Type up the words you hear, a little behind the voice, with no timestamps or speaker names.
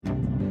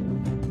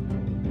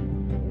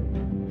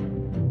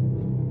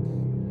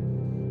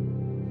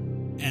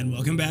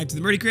Welcome back to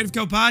the Murdy Creative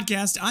Co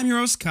podcast. I'm your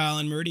host,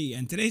 Colin Murdy,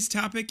 and today's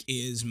topic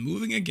is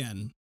moving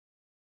again.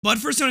 But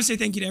first, I want to say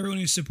thank you to everyone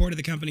who's supported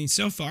the company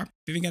so far. If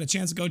you haven't got a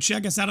chance to go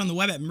check us out on the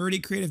web at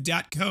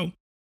murdycreative.co.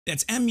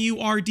 That's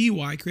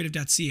MURDY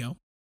creative.co.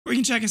 Or you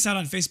can check us out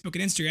on Facebook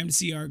and Instagram to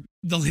see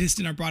the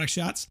latest in our product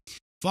shots.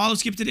 Follow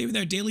us, keep up to date with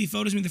our daily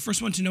photos, and be the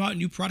first one to know about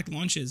new product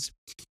launches.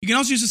 You can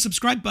also use the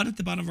subscribe button at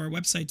the bottom of our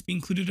website to be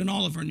included in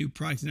all of our new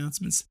product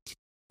announcements.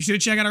 Be sure to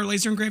check out our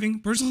laser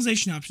engraving,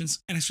 personalization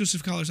options, and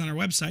exclusive colors on our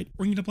website,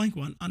 or you can get a blank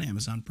one on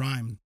Amazon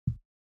Prime.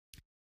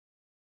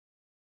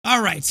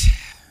 All right.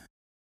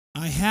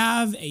 I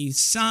have a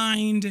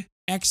signed,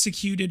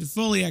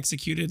 fully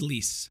executed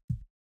lease.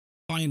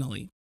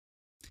 Finally.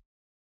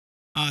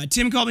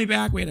 Tim called me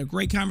back. We had a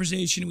great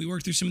conversation. We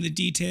worked through some of the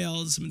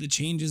details, some of the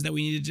changes that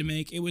we needed to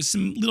make. It was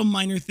some little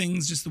minor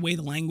things, just the way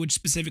the language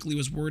specifically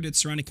was worded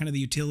surrounding kind of the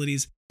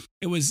utilities.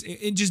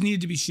 It just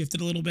needed to be shifted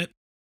a little bit.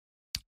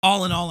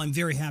 All in all, I'm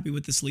very happy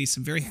with this lease.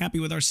 I'm very happy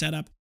with our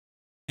setup.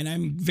 And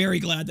I'm very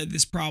glad that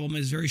this problem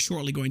is very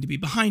shortly going to be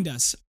behind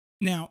us.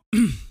 Now,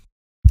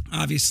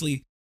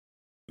 obviously,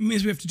 it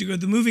means we have to go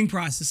the moving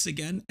process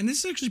again. And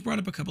this actually brought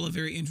up a couple of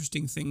very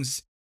interesting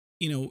things,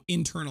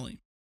 internally.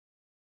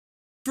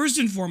 First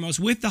and foremost,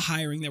 with the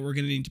hiring that we're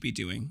going to need to be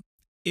doing,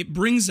 it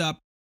brings up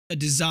a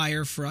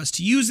desire for us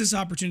to use this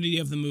opportunity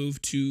of the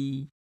move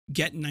to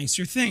get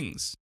nicer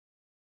things.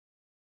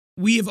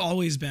 We have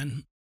always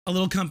been a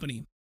little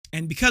company.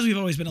 And because we've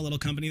always been a little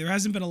company, there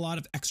hasn't been a lot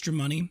of extra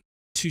money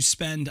to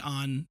spend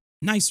on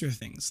nicer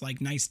things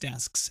like nice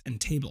desks and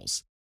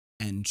tables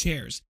and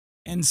chairs.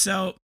 And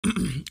so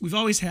we've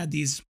actually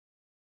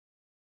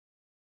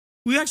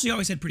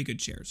always had pretty good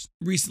chairs.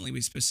 Recently,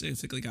 we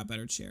specifically got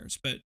better chairs.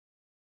 But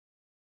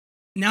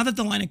now that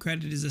the line of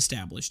credit is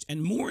established,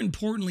 and more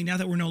importantly, now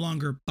that we're no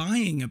longer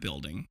buying a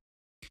building,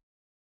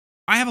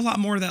 I have a lot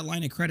more of that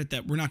line of credit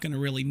that we're not going to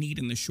really need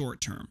in the short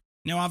term.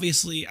 Now,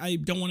 obviously, I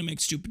don't want to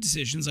make stupid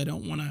decisions. I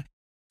don't want to,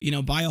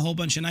 buy a whole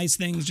bunch of nice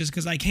things just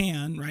because I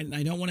can, right? And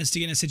I don't want us to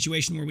get in a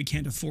situation where we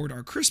can't afford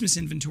our Christmas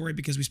inventory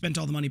because we spent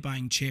all the money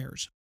buying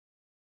chairs.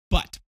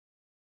 But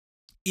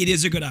it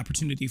is a good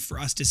opportunity for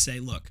us to say,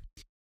 look,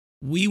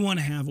 we want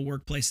to have a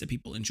workplace that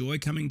people enjoy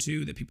coming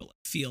to, that people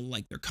feel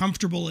like they're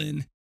comfortable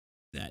in,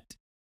 that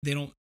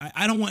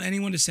I don't want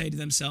anyone to say to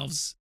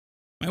themselves,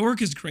 my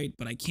work is great,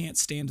 but I can't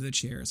stand the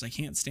chairs. I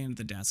can't stand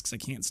the desks. I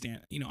can't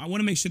stand, I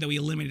want to make sure that we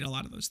eliminate a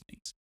lot of those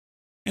things.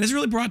 And it's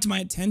really brought to my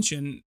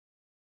attention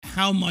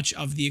how much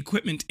of the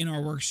equipment in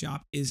our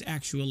workshop is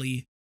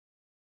actually,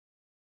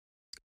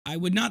 I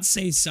would not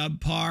say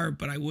subpar,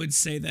 but I would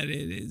say that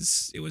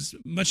it was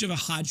much of a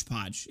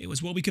hodgepodge. It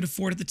was what we could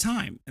afford at the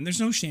time. And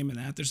there's no shame in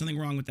that. There's nothing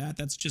wrong with that.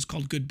 That's just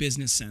called good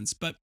business sense.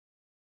 But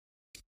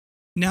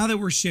now that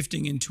we're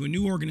shifting into a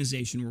new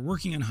organization, we're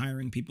working on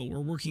hiring people, we're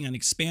working on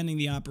expanding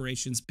the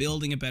operations,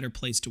 building a better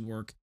place to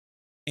work.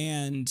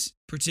 And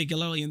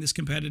particularly in this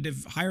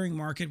competitive hiring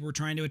market, we're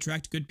trying to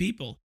attract good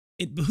people.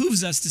 It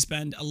behooves us to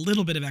spend a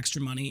little bit of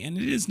extra money, and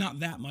it is not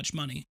that much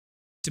money,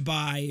 to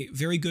buy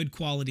very good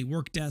quality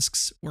work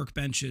desks,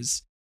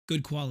 workbenches,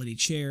 good quality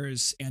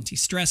chairs,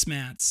 anti-stress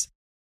mats.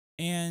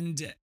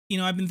 And,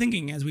 I've been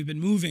thinking as we've been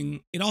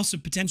moving, it also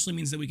potentially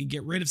means that we could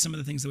get rid of some of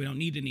the things that we don't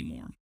need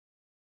anymore,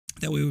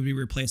 that we would be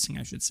replacing,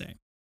 I should say.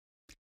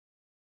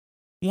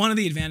 One of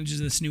the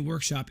advantages of this new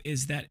workshop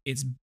is that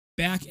its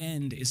back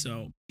end is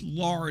a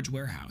large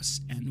warehouse.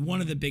 And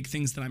one of the big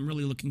things that I'm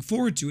really looking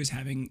forward to is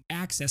having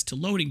access to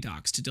loading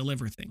docks to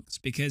deliver things.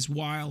 Because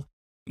while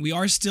we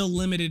are still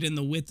limited in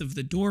the width of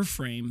the door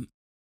frame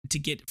to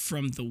get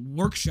from the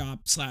workshop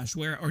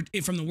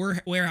from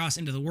the warehouse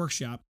into the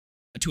workshop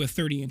to a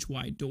 30-inch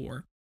wide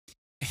door,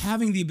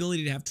 having the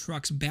ability to have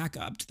trucks back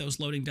up to those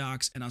loading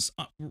docks and us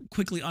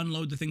quickly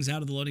unload the things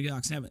out of the loading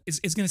docks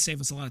it's going to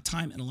save us a lot of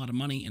time and a lot of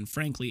money. And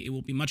frankly, it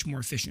will be much more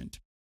efficient,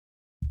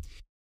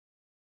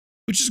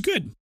 which is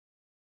good.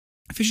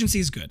 Efficiency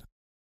is good.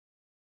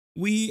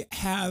 We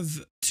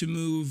have to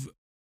move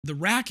the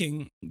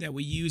racking that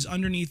we use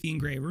underneath the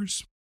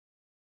engravers.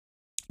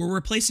 We're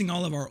replacing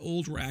all of our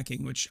old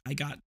racking, which I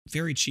got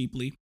very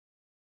cheaply,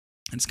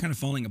 and it's kind of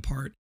falling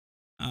apart.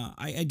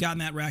 I had gotten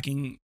that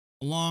racking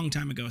a long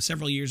time ago,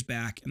 several years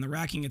back, and the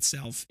racking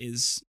itself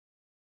is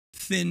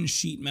thin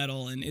sheet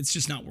metal, and it's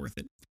just not worth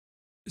it.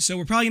 So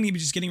we're probably going to be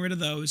just getting rid of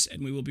those,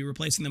 and we will be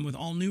replacing them with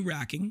all new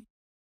racking.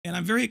 And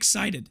I'm very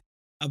excited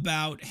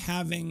about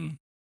having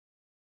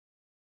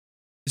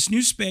this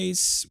new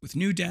space with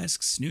new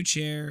desks, new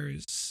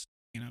chairs,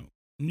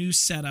 new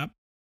setup,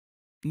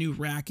 new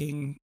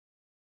racking.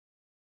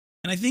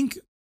 And I think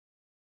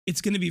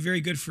it's going to be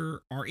very good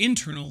for our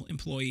internal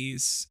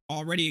employees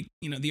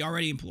the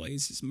already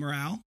employees'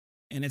 morale.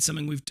 And it's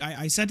something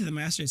I said to them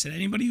yesterday, I said,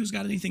 anybody who's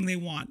got anything they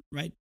want,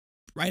 right,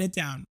 write it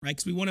down, right?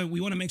 Because we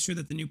want to make sure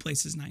that the new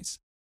place is nice.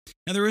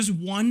 Now, there is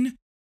one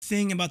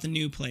thing about the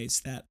new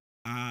place that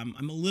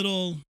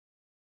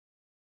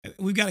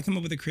we've got to come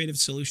up with a creative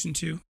solution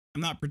to.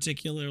 I'm not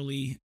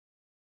particularly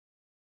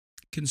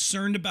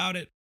concerned about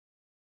it.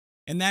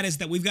 And that is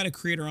that we've got to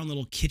create our own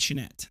little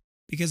kitchenette,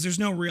 because there's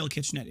no real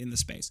kitchenette in the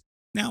space.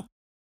 Now,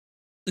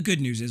 The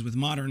good news is with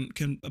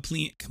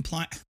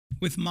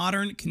with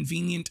modern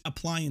convenient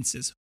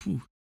appliances,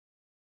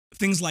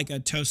 things like a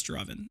toaster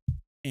oven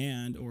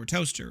and or a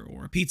toaster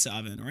or a pizza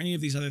oven or any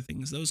of these other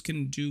things, those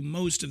can do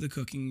most of the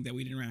cooking that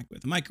we'd interact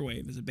with. A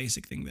microwave is a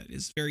basic thing that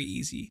is very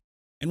easy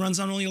and runs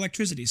on only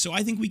electricity. So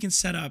I think we can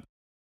set up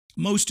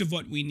most of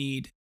what we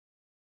need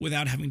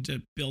without having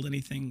to build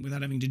anything,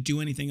 without having to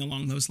do anything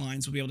along those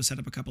lines. We'll be able to set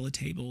up a couple of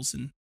tables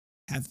and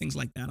have things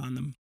like that on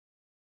them.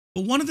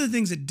 But one of the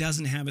things it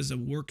doesn't have is a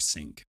work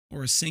sink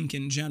or a sink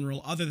in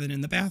general, other than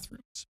in the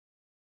bathrooms.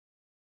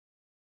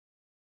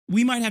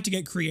 We might have to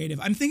get creative.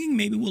 I'm thinking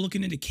maybe we'll look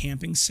into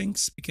camping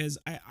sinks because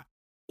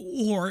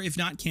or if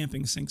not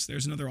camping sinks,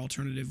 there's another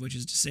alternative, which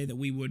is to say that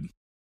we would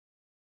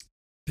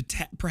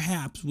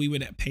perhaps we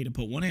would pay to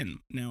put one in.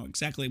 Now,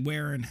 exactly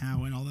where and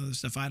how and all the other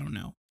stuff, I don't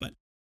know, but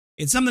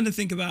it's something to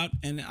think about,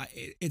 and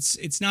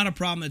it's not a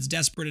problem that's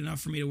desperate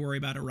enough for me to worry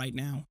about it right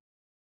now.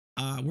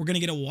 We're going to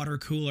get a water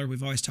cooler.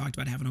 We've always talked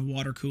about having a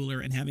water cooler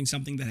and having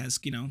something that has,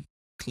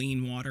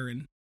 clean water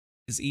and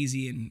is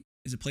easy and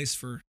is a place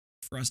for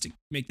us to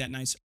make that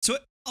nice. So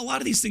a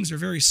lot of these things are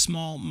very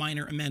small,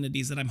 minor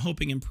amenities that I'm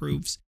hoping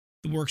improves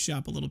the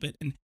workshop a little bit.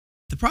 And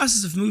the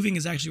process of moving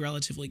is actually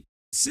relatively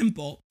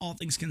simple, all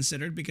things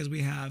considered, because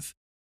we have,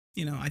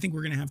 I think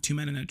we're going to have 2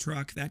 men in a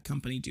truck. That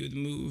company do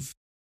the move.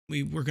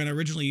 We were going to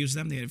originally use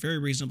them. They had very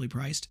reasonably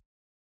priced.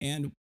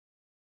 And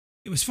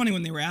it was funny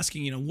when they were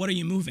asking, what are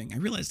you moving? I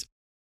realized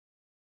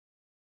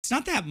it's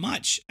not that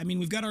much. I mean,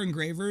 we've got our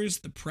engravers.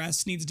 The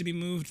press needs to be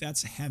moved.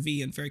 That's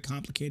heavy and very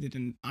complicated,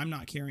 and I'm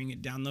not carrying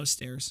it down those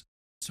stairs.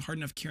 It's hard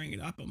enough carrying it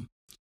up them.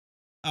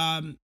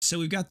 So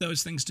we've got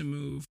those things to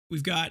move.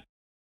 We've got,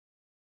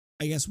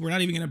 I guess we're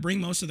not even going to bring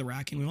most of the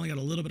racking. We've only got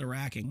a little bit of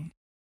racking.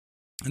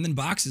 And then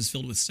boxes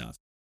filled with stuff.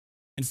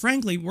 And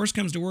frankly, worst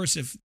comes to worst,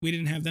 if we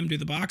didn't have them do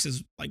the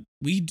boxes, like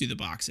we do the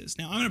boxes.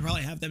 Now, I'm going to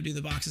probably have them do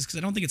the boxes because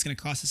I don't think it's going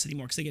to cost us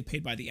anymore because they get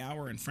paid by the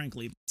hour. And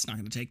frankly, it's not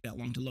going to take that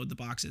long to load the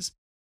boxes.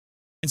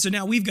 And so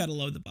now we've got to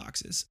load the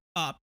boxes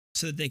up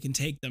so that they can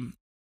take them.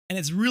 And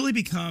it's really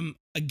become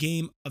a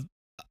game of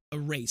a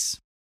race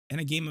and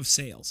a game of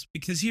sales.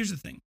 Because here's the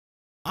thing.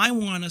 I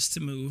want us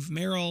to move.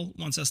 Meryl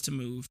wants us to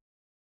move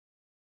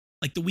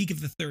like the week of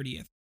the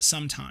 30th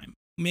sometime.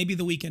 Maybe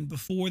the weekend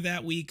before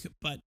that week,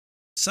 but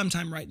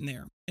sometime right in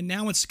there. And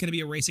now it's going to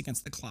be a race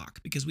against the clock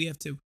because we have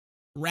to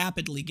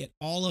rapidly get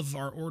all of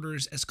our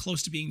orders as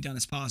close to being done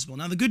as possible.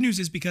 Now, the good news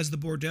is because the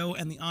Bordeaux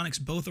and the Onyx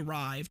both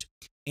arrived,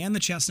 and the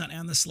Chestnut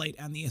and the Slate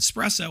and the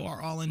Espresso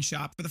are all in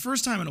shop for the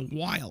first time in a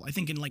while, I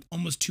think in like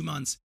almost 2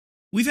 months.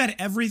 We've had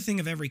everything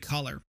of every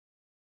color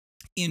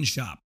in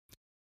shop,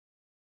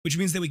 which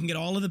means that we can get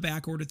all of the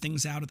back order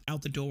things out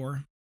the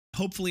door.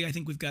 Hopefully, I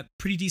think we've got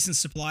pretty decent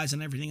supplies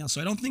and everything else.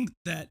 So I don't think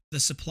that the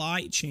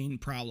supply chain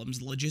problems,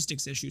 the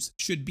logistics issues,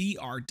 should be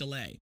our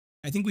delay.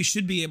 I think we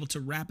should be able to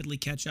rapidly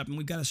catch up, and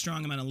we've got a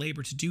strong amount of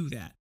labor to do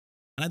that.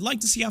 And I'd like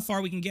to see how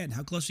far we can get and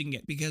how close we can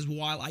get, because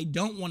while I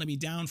don't want to be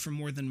down for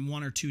more than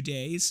 1 or 2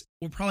 days,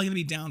 we're probably going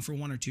to be down for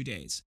 1 or 2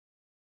 days.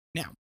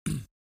 Now,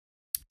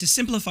 to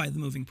simplify the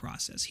moving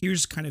process,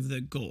 here's kind of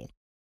the goal.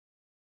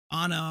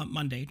 On a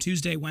Monday,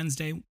 Tuesday,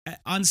 Wednesday,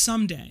 on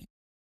some day,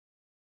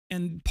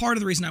 and part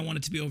of the reason I want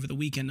it to be over the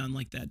weekend,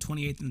 unlike that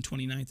 28th and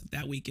 29th of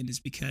that weekend, is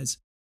because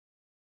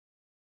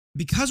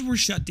we're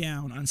shut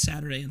down on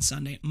Saturday and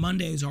Sunday.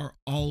 Mondays are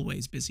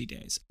always busy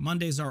days.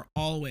 Mondays are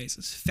always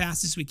as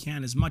fast as we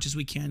can, as much as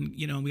we can.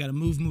 We got to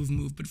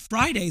move. But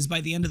Fridays,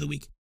 by the end of the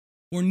week,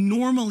 we're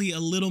normally a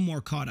little more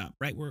caught up,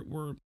 right?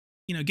 We're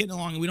getting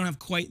along, and we don't have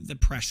quite the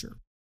pressure.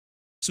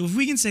 So if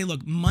we can say,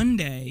 look,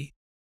 Monday,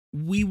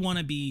 we want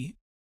to be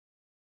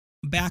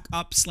back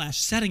up /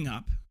 setting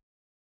up.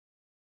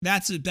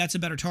 That's a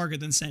better target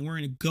than saying we're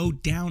going to go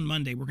down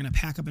Monday. We're going to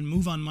pack up and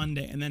move on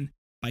Monday, and then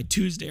by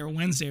Tuesday or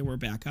Wednesday, we're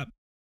back up.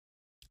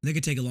 That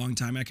could take a long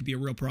time. That could be a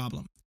real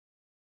problem.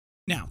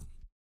 Now,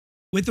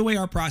 with the way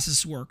our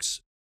process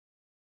works,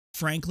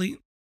 frankly,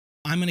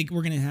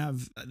 we're gonna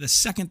have the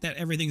second that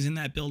everything's in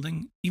that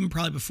building, even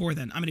probably before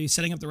then, I'm gonna be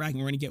setting up the racking.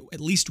 We're gonna get at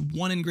least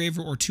 1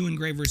 engraver or 2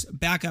 engravers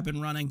back up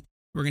and running.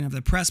 We're gonna have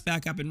the press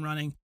back up and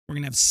running. We're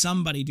gonna have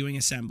somebody doing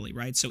assembly,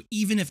 right? So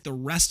even if the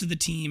rest of the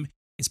team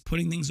is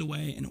putting things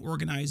away and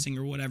organizing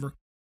or whatever,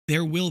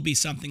 there will be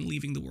something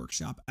leaving the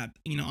workshop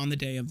on the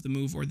day of the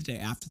move or the day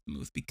after the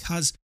move,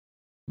 because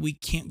we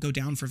can't go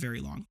down for very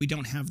long. We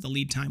don't have the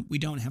lead time. We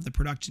don't have the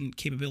production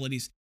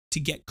capabilities to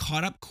get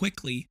caught up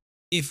quickly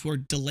if we're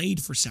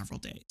delayed for several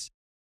days.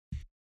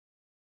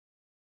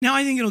 Now,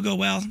 I think it'll go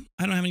well.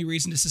 I don't have any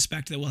reason to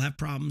suspect that we'll have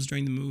problems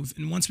during the move.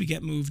 And once we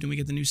get moved and we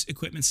get the new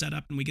equipment set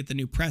up and we get the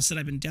new press that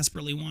I've been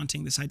desperately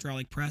wanting, this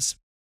hydraulic press,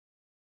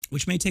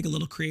 which may take a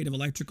little creative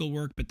electrical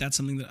work, but that's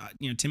something that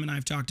Tim and I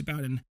have talked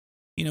about, and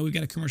we've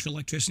got a commercial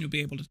electrician who'll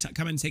be able to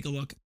come in and take a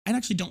look. I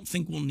actually don't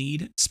think we'll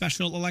need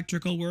special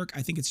electrical work.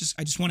 I think I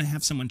just want to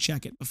have someone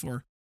check it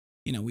before,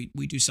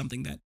 we do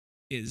something that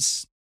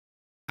is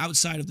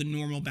outside of the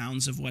normal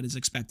bounds of what is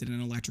expected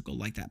in electrical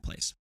like that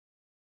place.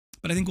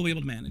 But I think we'll be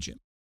able to manage it.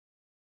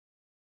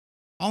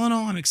 All in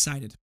all, I'm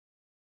excited.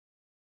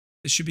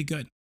 This should be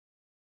good.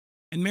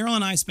 And Meryl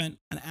and I spent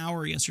an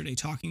hour yesterday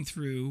talking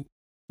through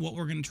what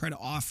we're going to try to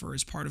offer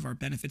as part of our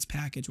benefits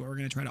package, what we're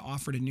going to try to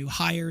offer to new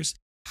hires,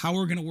 how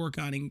we're going to work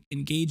on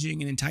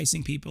engaging and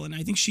enticing people. And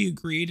I think she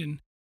agreed, and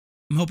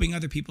I'm hoping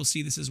other people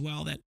see this as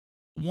well, that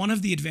one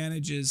of the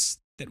advantages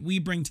that we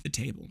bring to the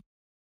table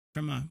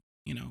from a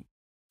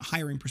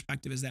hiring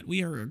perspective is that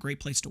we are a great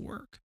place to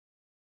work.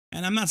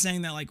 And I'm not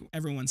saying that like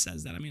everyone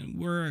says that. I mean,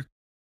 we're a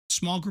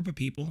small group of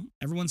people.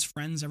 Everyone's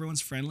friends, everyone's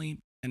friendly,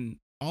 and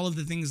all of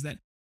the things that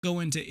go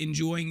into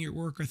enjoying your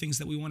work are things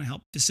that we want to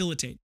help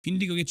facilitate. If you need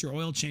to go get your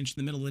oil changed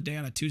in the middle of the day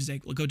on a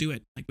Tuesday, well, go do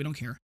it. Like, we don't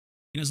care.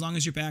 As long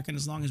as you're back and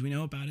as long as we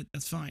know about it,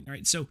 that's fine. All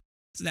right. So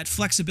that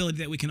flexibility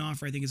that we can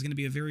offer, I think, is going to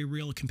be a very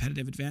real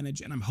competitive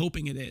advantage, and I'm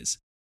hoping it is.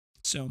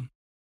 So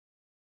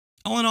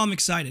all in all, I'm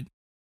excited.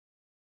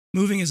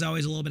 Moving is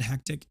always a little bit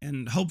hectic,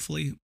 and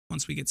hopefully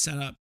once we get set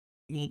up,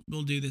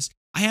 we'll do this.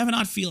 I have an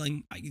odd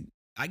feeling. I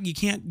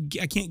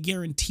can't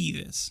guarantee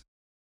this.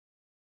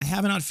 I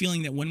have an odd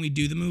feeling that when we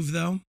do the move,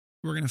 though,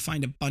 we're going to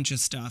find a bunch of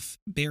stuff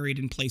buried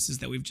in places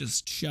that we've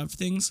just shoved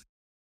things.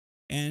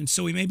 And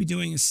so we may be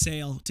doing a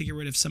sale to get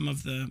rid of some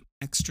of the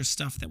extra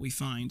stuff that we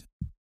find.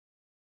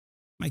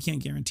 I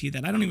can't guarantee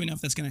that. I don't even know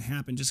if that's going to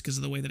happen just because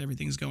of the way that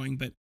everything's going,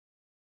 but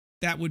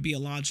that would be a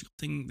logical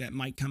thing that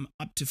might come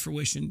up to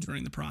fruition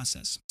during the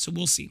process. So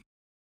we'll see.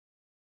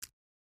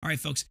 All right,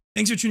 folks.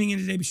 Thanks for tuning in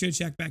today. Be sure to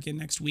check back in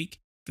next week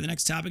for the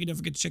next topic. And don't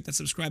forget to check that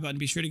subscribe button.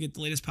 Be sure to get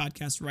the latest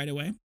podcast right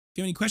away. If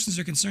you have any questions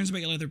or concerns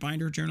about your leather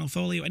binder, journal,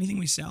 folio, anything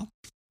we sell,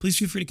 please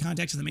feel free to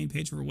contact us on the main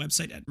page of our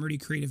website at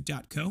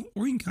murdycreative.co,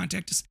 or you can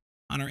contact us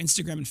on our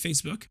Instagram and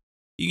Facebook.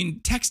 You can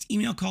text,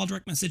 email, call,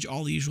 direct message,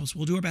 all the usuals.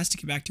 We'll do our best to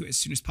get back to it as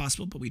soon as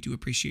possible, but we do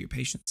appreciate your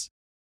patience.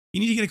 If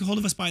you need to get a hold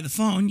of us by the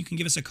phone, you can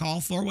give us a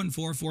call,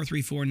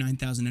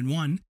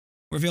 414-434-9001.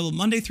 We're available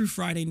Monday through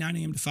Friday, 9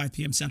 a.m. to 5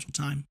 p.m. Central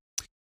Time.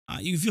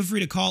 You can feel free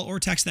to call or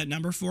text that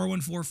number,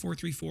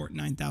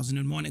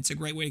 414-434-9001. It's a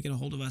great way to get a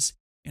hold of us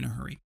in a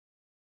hurry.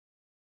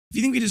 If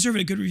you think we deserve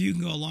it, a good review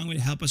can go a long way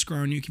to help us grow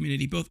our new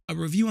community, both a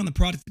review on the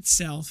product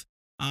itself,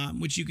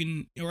 which you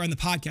can, or on the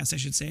podcast, I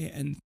should say,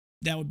 and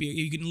that would be,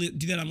 you can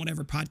do that on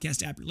whatever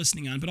podcast app you're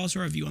listening on, but also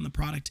a review on the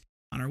product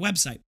on our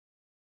website.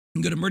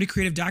 You can go to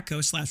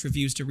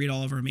murdycreative.co/reviews to read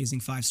all of our amazing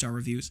 5-star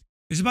reviews.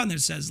 There's a button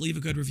that says leave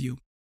a good review.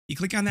 You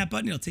click on that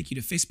button, it'll take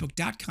you to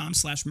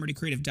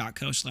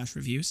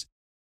facebook.com/murdycreative.co/reviews.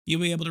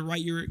 You'll be able to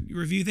write your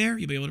review there.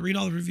 You'll be able to read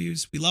all the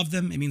reviews. We love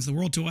them. It means the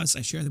world to us.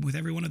 I share them with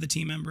every one of the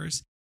team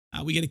members.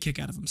 We get a kick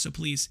out of them. So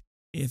please,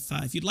 if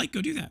you'd like,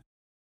 go do that.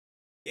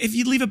 If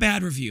you leave a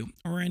bad review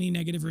or any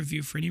negative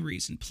review for any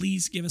reason,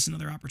 please give us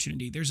another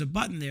opportunity. There's a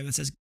button there that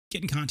says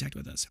get in contact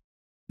with us.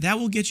 That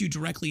will get you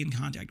directly in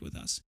contact with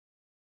us.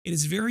 It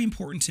is very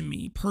important to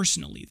me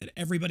personally that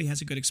everybody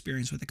has a good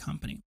experience with the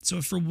company. So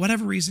if for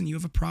whatever reason you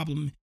have a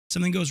problem,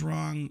 something goes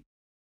wrong,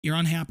 you're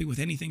unhappy with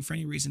anything for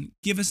any reason,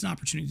 give us an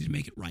opportunity to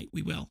make it right.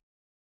 We will.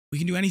 We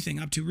can do anything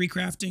up to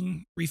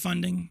recrafting,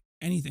 refunding,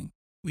 anything.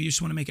 We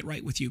just want to make it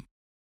right with you.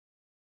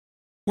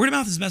 Word of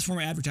mouth is the best form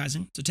of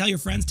advertising. So tell your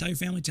friends, tell your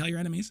family, tell your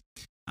enemies.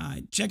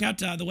 Check out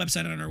the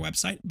website on our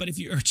website,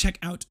 check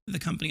out the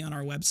company on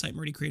our website,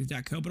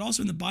 murdycreative.co, but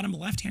also in the bottom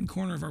left-hand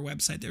corner of our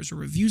website, there's a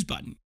reviews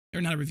button. Or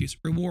not reviews,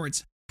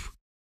 rewards.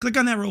 Click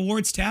on that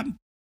rewards tab.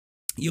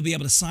 You'll be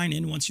able to sign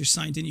in. Once you're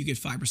signed in, you get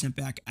 5%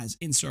 back as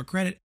in-store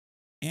credit,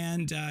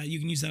 and you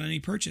can use that on any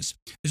purchase.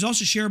 There's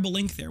also a shareable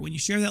link there. When you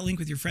share that link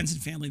with your friends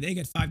and family, they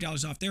get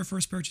 $5 off their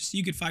first purchase.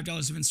 You get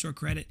 $5 of in-store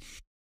credit.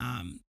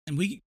 And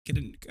we get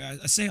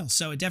a sale.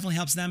 So it definitely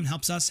helps them,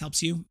 helps us,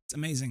 helps you. It's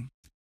amazing.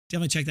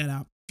 Definitely check that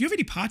out. If you have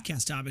any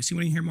podcast topics you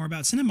want to hear more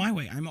about, send them my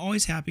way. I'm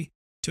always happy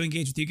to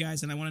engage with you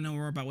guys, and I want to know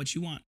more about what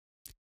you want.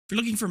 If you're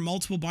looking for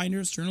multiple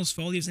binders, journals,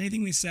 folios,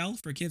 anything we sell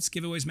for gifts,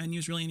 giveaways,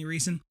 menus, really any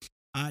reason,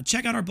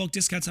 check out our bulk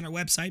discounts on our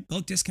website.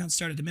 Bulk discounts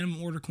start at a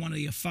minimum order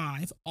quantity of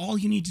 5. All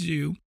you need to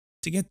do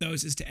to get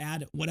those is to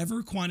add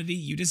whatever quantity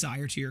you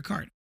desire to your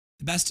cart.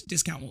 The best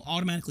discount will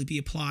automatically be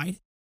applied.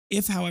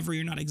 If, however,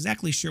 you're not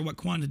exactly sure what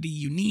quantity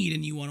you need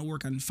and you want to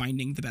work on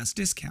finding the best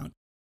discount,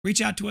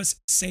 reach out to us,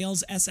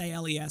 sales,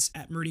 S-A-L-E-S,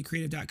 at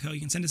murdycreative.co. You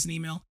can send us an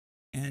email,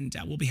 and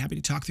we'll be happy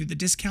to talk through the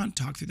discount,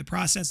 talk through the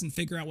process, and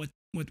figure out what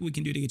we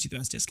can do to get you the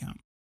best discount.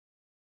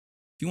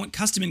 If you want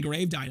custom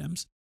engraved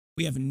items,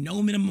 we have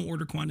no minimum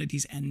order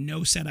quantities and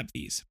no setup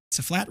fees. It's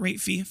a flat rate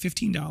fee,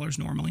 $15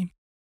 normally.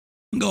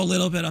 We'll go a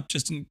little bit up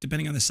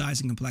depending on the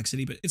size and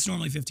complexity, but it's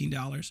normally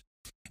 $15.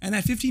 And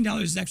that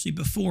 $15 is actually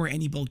before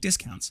any bulk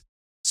discounts.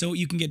 So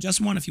you can get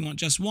just one if you want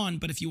just one,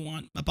 but if you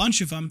want a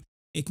bunch of them,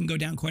 it can go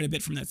down quite a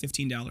bit from that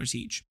 $15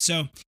 each.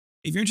 So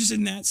if you're interested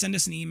in that, send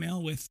us an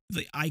email with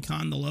the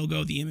icon, the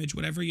logo, the image,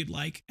 whatever you'd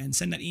like, and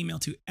send that email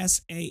to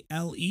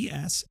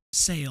S-A-L-E-S,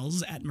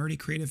 sales at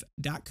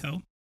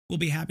murdycreative.co. We'll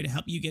be happy to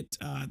help you get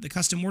the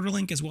custom order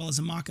link as well as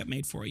a mock-up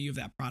made for you of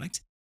that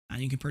product.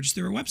 And you can purchase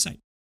through our website.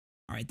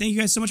 All right, thank you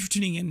guys so much for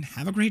tuning in.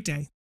 Have a great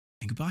day,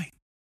 and goodbye.